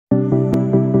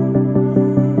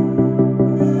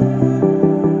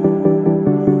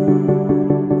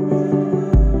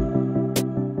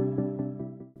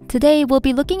Today, we'll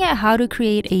be looking at how to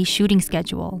create a shooting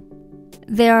schedule.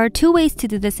 There are two ways to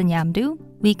do this in Yamdu.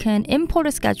 We can import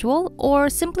a schedule or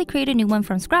simply create a new one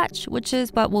from scratch, which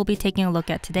is what we'll be taking a look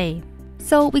at today.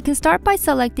 So we can start by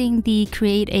selecting the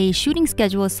Create a Shooting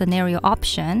Schedule scenario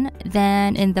option.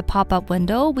 Then in the pop-up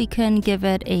window, we can give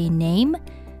it a name,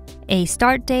 a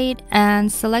start date,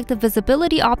 and select the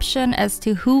visibility option as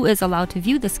to who is allowed to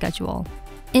view the schedule.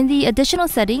 In the additional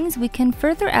settings, we can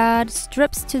further add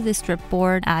strips to the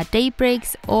stripboard, add day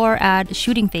breaks, or add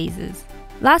shooting phases.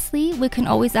 Lastly, we can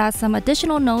always add some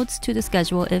additional notes to the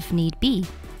schedule if need be.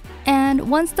 And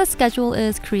once the schedule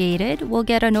is created, we'll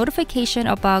get a notification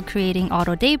about creating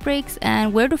auto day breaks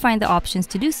and where to find the options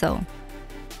to do so.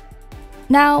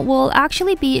 Now, we'll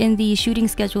actually be in the shooting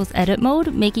schedules edit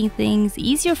mode, making things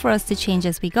easier for us to change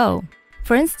as we go.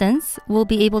 For instance, we'll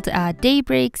be able to add day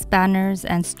breaks, banners,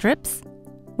 and strips.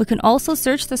 We can also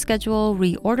search the schedule,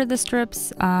 reorder the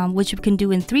strips, which we can do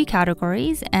in 3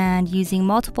 categories, and using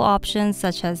multiple options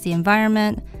such as the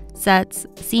environment, sets,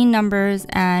 scene numbers,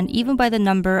 and even by the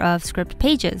number of script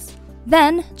pages.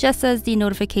 Then, just as the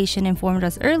notification informed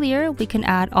us earlier, we can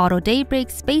add auto day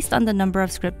breaks based on the number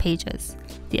of script pages,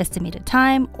 the estimated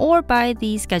time, or by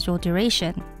the schedule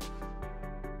duration.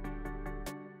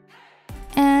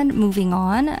 And moving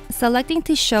on, selecting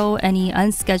to show any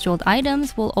unscheduled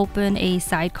items will open a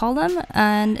side column,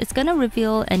 and it's going to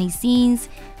reveal any scenes,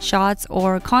 shots,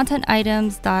 or content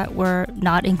items that were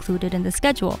not included in the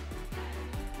schedule.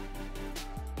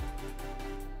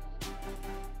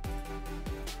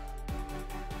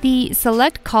 The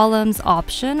Select Columns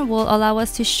option will allow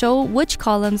us to show which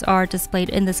columns are displayed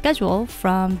in the schedule,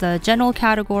 from the general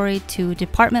category to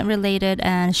department-related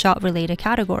and shot-related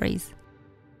categories.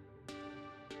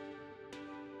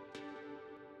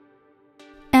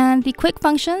 And the quick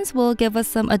functions will give us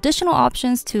some additional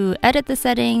options to edit the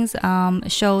settings,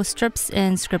 show strips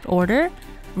in script order,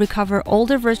 recover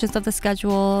older versions of the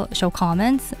schedule, show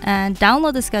comments, and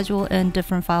download the schedule in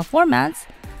different file formats.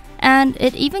 And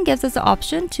it even gives us the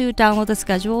option to download the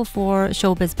schedule for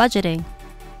showbiz budgeting.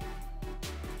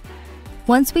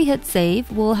 Once we hit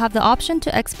save, we'll have the option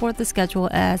to export the schedule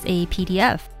as a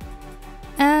PDF.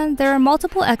 And there are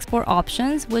multiple export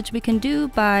options, which we can do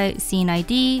by scene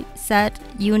ID, set,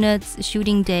 units,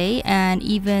 shooting day, and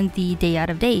even the day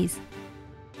out of days.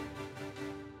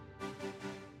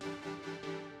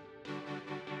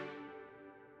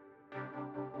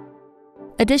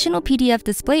 Additional PDF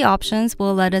display options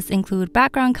will let us include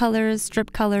background colors,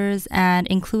 strip colors, and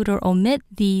include or omit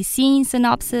the scene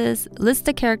synopsis, list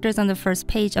the characters on the first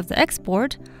page of the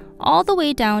export, all the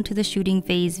way down to the shooting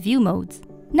phase view modes.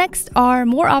 Next are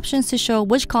more options to show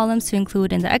which columns to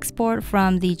include in the export,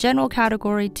 from the general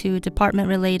category to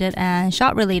department-related and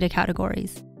shot-related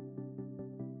categories.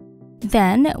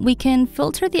 Then, we can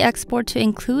filter the export to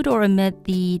include or omit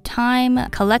the time,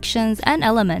 collections, and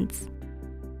elements.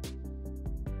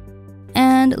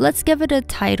 And let's give it a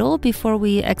title before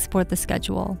we export the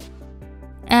schedule.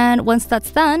 And once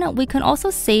that's done, we can also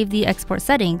save the export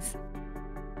settings.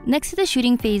 Next to the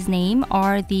shooting phase name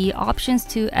are the options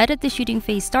to edit the shooting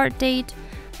phase start date,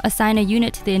 assign a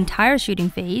unit to the entire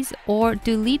shooting phase, or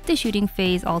delete the shooting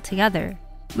phase altogether.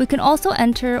 We can also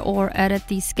enter or edit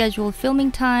the scheduled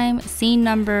filming time, scene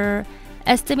number,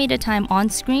 estimated time on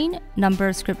screen, number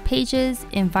of script pages,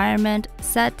 environment,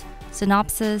 set,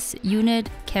 synopsis, unit,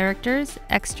 characters,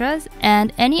 extras,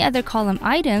 and any other column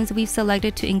items we've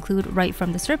selected to include right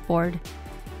from the stripboard.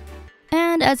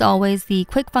 And as always, the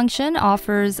quick function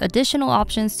offers additional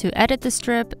options to edit the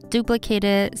strip, duplicate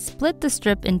it, split the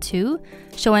strip in 2,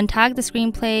 show and tag the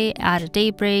screenplay, add a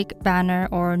day break, banner,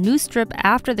 or new strip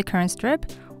after the current strip,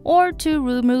 or to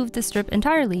remove the strip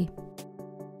entirely.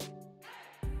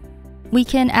 We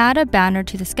can add a banner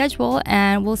to the schedule,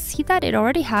 and we'll see that it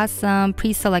already has some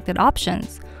pre-selected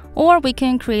options, or we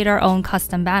can create our own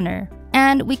custom banner.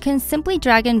 And we can simply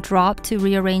drag and drop to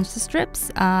rearrange the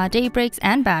strips, day breaks,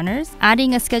 and banners.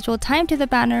 Adding a scheduled time to the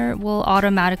banner will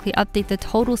automatically update the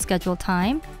total scheduled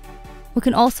time. We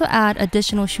can also add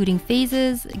additional shooting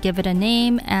phases, give it a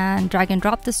name, and drag and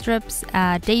drop the strips,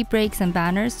 add day breaks and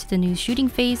banners to the new shooting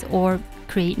phase, or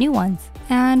create new ones.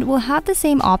 And we'll have the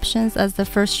same options as the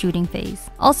first shooting phase.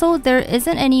 Also, there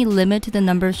isn't any limit to the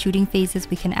number of shooting phases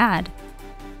we can add.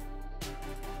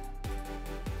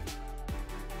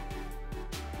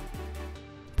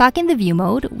 Back in the view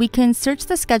mode, we can search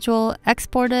the schedule,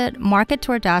 export it, mark it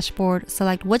to our dashboard,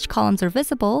 select which columns are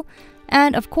visible,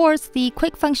 and of course, the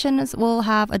quick functions will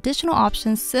have additional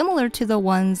options similar to the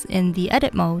ones in the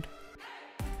edit mode.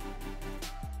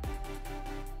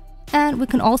 And we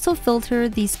can also filter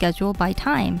the schedule by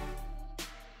time.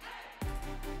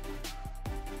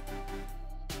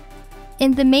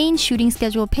 In the main shooting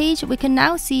schedule page, we can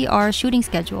now see our shooting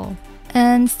schedule.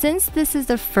 And since this is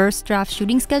the first draft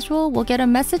shooting schedule, we'll get a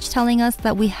message telling us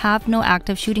that we have no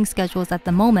active shooting schedules at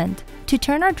the moment. To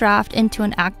turn our draft into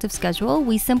an active schedule,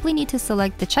 we simply need to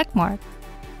select the check mark.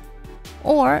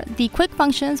 Or, the quick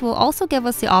functions will also give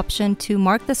us the option to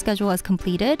mark the schedule as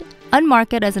completed,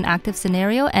 unmark it as an active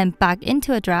scenario and back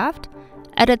into a draft,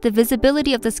 edit the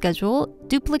visibility of the schedule,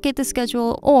 duplicate the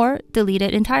schedule, or delete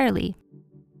it entirely.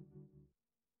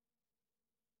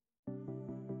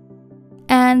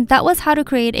 And that was how to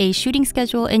create a shooting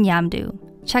schedule in Yamdu.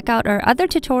 Check out our other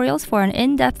tutorials for an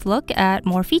in-depth look at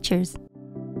more features.